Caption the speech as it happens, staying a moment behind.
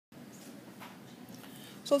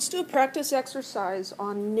So let's do a practice exercise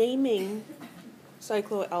on naming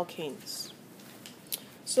cycloalkanes.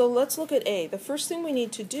 So let's look at A. The first thing we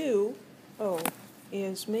need to do,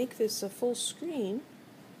 is make this a full screen.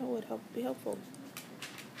 That would be helpful.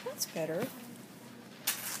 That's better.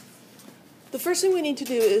 The first thing we need to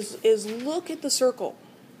do is look at the circle,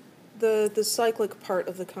 the cyclic part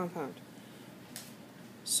of the compound.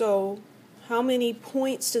 So how many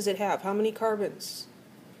points does it have? How many carbons?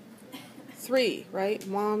 3, right?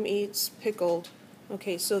 Mom eats pickled.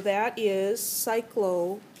 Okay, so that is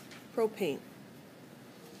cyclopropane.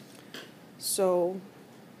 So,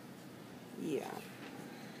 yeah.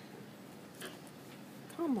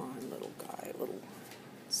 Come on, little guy, little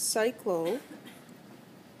cyclopropane.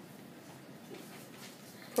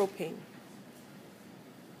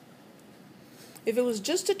 If it was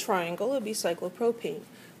just a triangle, it would be cyclopropane.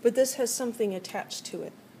 But this has something attached to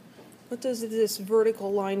it. What does this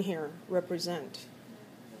vertical line here represent?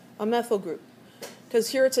 A methyl group. Because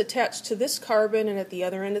here it's attached to this carbon, and at the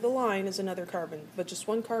other end of the line is another carbon, but just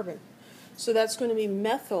one carbon. So that's going to be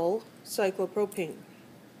methyl cyclopropane.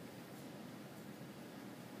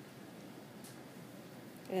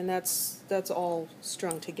 And that's all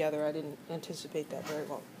strung together. I didn't anticipate that very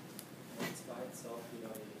well. It's by itself, you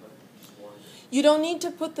don't need to put just one. You don't need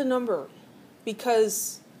to put the number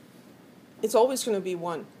because it's always going to be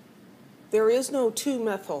 1. There is no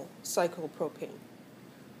 2-methyl cyclopropane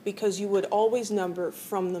because you would always number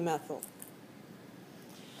from the methyl.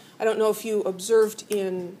 I don't know if you observed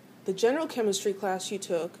in the general chemistry class you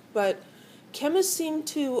took, but chemists seem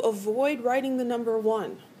to avoid writing the number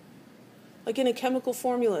 1. Like in a chemical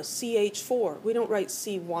formula, CH4, we don't write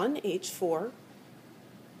C1H4.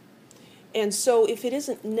 And so if it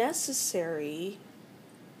isn't necessary,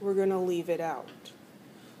 we're going to leave it out.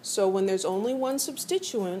 So when there's only one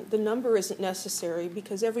substituent, the number isn't necessary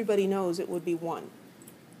because everybody knows it would be 1.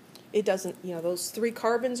 It doesn't, those 3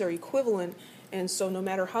 carbons are equivalent, and so no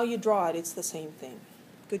matter how you draw it, it's the same thing.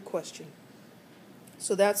 Good question.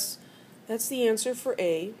 So that's the answer for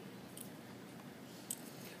A.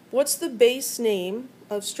 What's the base name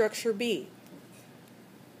of structure B?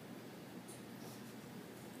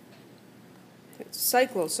 It's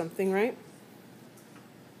cyclo something, right?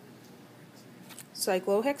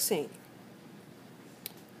 Cyclohexane.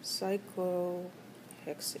 Cyclohexane.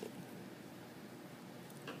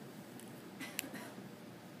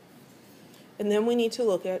 And then we need to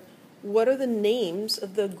look at what are the names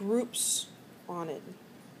of the groups on it.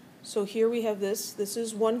 So here we have this. This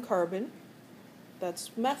is 1 carbon.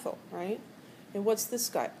 That's methyl, right? And what's this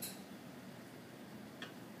guy?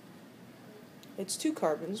 It's 2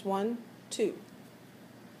 carbons, 1, 2.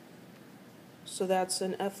 So that's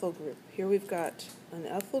an ethyl group. Here we've got an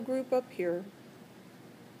ethyl group up here,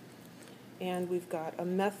 and we've got a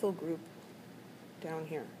methyl group down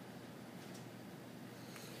here.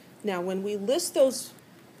 Now, when we list those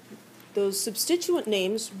substituent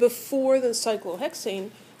names before the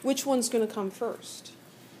cyclohexane, which one's going to come first?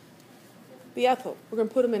 The ethyl. We're going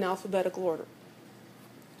to put them in alphabetical order.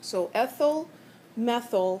 So ethyl,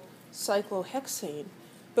 methyl, cyclohexane,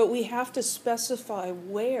 but we have to specify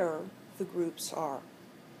where the groups are.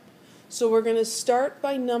 So we're going to start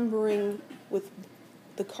by numbering with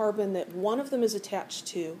the carbon that one of them is attached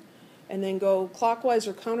to, and then go clockwise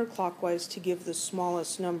or counterclockwise to give the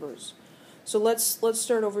smallest numbers. So let's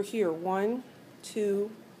start over here. 1,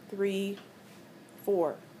 2, 3,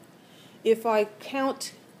 4. If I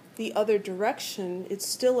count the other direction, it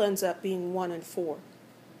still ends up being 1 and 4.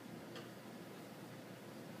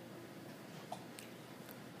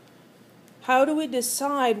 How do we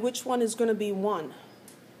decide which one is going to be 1?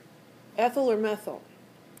 Ethyl or methyl?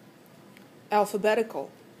 Alphabetical.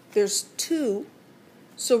 There's 2,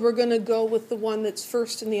 so we're going to go with the one that's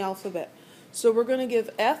first in the alphabet. So we're going to give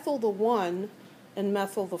ethyl the 1 and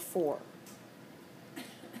methyl the 4.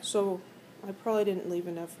 So I probably didn't leave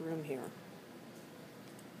enough room here.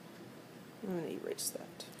 I'm going to erase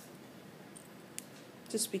that,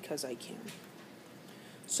 just because I can.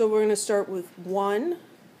 So we're going to start with 1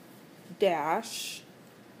 dash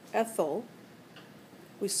ethyl.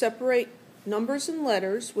 We separate numbers and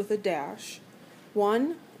letters with a dash.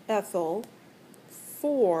 1 ethyl,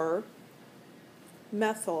 4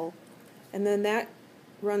 methyl, and then that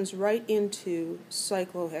runs right into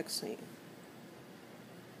cyclohexane.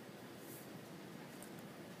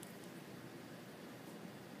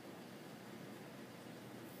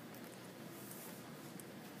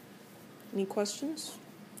 Any questions?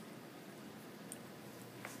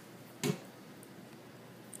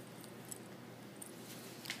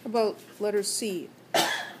 How about letter C?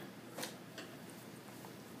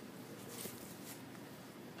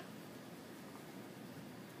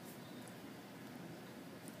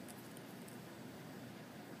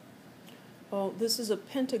 Oh, this is a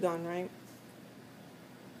pentagon, right?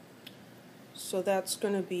 So that's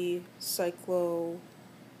going to be cyclopentane.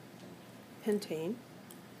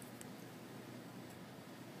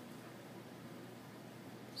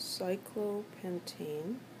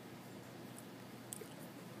 Cyclopentane.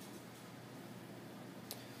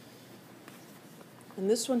 And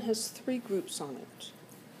this one has 3 groups on it.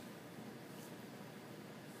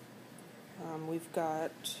 We've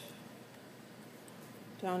got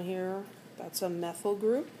down here, that's a methyl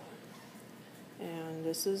group, and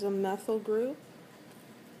this is a methyl group,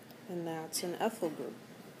 and that's an ethyl group.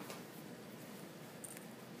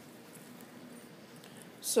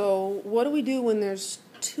 So what do we do when there's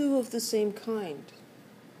 2 of the same kind?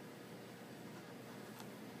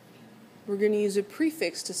 We're going to use a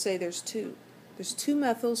prefix to say there's 2. There's 2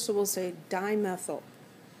 methyls, so we'll say dimethyl.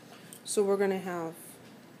 So we're going to have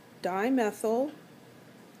dimethyl,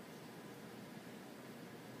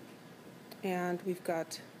 and we've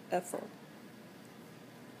got ethyl.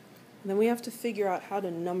 And then we have to figure out how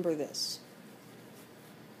to number this.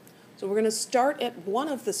 So we're going to start at one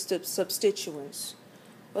of the substituents.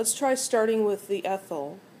 Let's try starting with the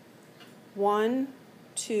ethyl. 1,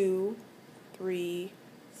 2, 3,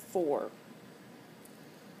 4.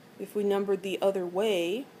 If we numbered the other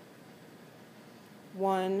way,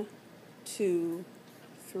 1, 2,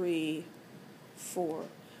 3, 4.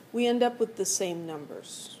 We end up with the same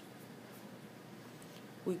numbers.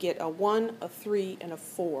 We get a 1, a 3, and a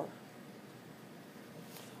 4.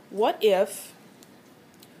 What if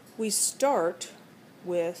we start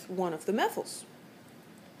with one of the methyls?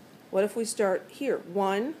 What if we start here?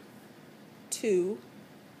 1, 2,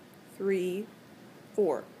 3,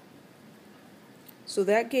 4. So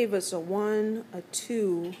that gave us a 1, a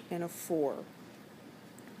 2, and a 4.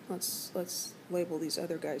 Let's label these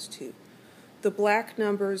other guys too. The black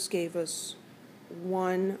numbers gave us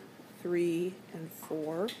 1, 3, and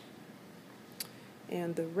 4.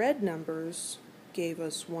 And the red numbers gave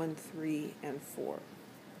us 1, 3, and 4.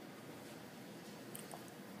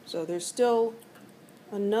 So there's still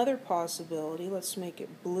another possibility. Let's make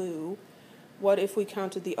it blue. What if we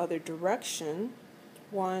counted the other direction?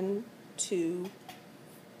 1, 2,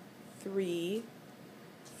 3,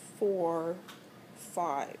 4,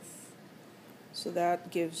 5. So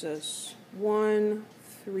that gives us 1,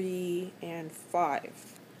 3, and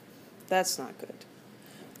 5. That's not good.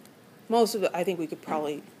 Most of it, I think we could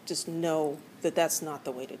probably just know that that's not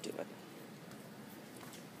the way to do it.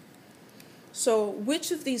 So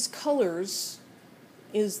which of these colors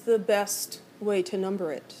is the best way to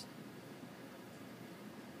number it?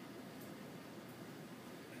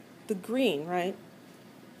 The green, right?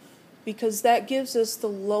 Because that gives us the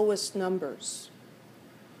lowest numbers.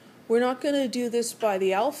 We're not going to do this by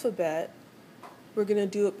the alphabet. We're going to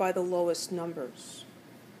do it by the lowest numbers.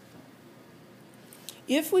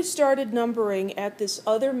 If we started numbering at this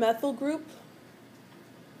other methyl group,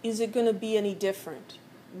 is it going to be any different?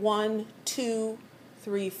 1, 2,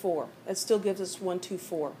 3, 4. That still gives us 1, 2,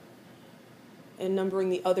 4. And numbering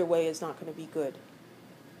the other way is not going to be good.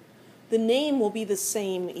 The name will be the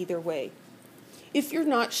same either way. If you're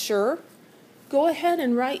not sure, go ahead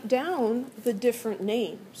and write down the different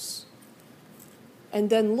names. And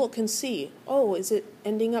then look and see, oh, is it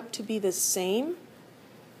ending up to be the same?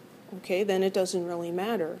 Okay, then it doesn't really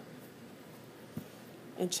matter.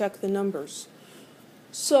 And check the numbers.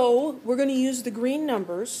 So we're going to use the green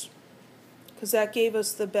numbers because that gave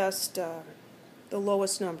us the best, the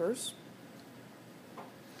lowest numbers.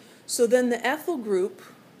 So then the ethyl group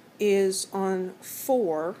is on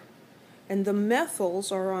 4, and the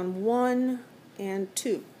methyls are on 1 and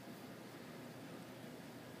 2.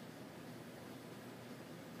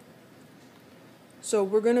 So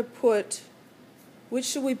we're going to put, which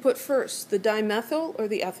should we put first, the dimethyl or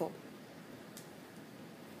the ethyl?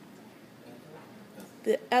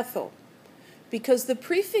 The ethyl, because the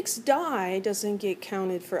prefix di doesn't get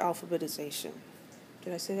counted for alphabetization.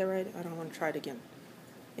 Did I say that right? I don't want to try it again.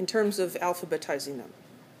 In terms of alphabetizing them.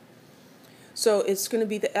 So it's going to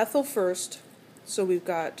be the ethyl first. So we've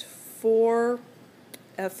got 4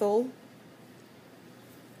 ethyl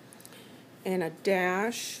and a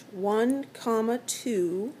dash, 1,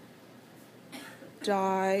 2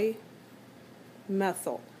 dimethyl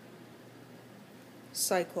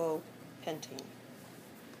cyclopentane.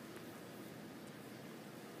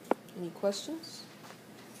 Any questions?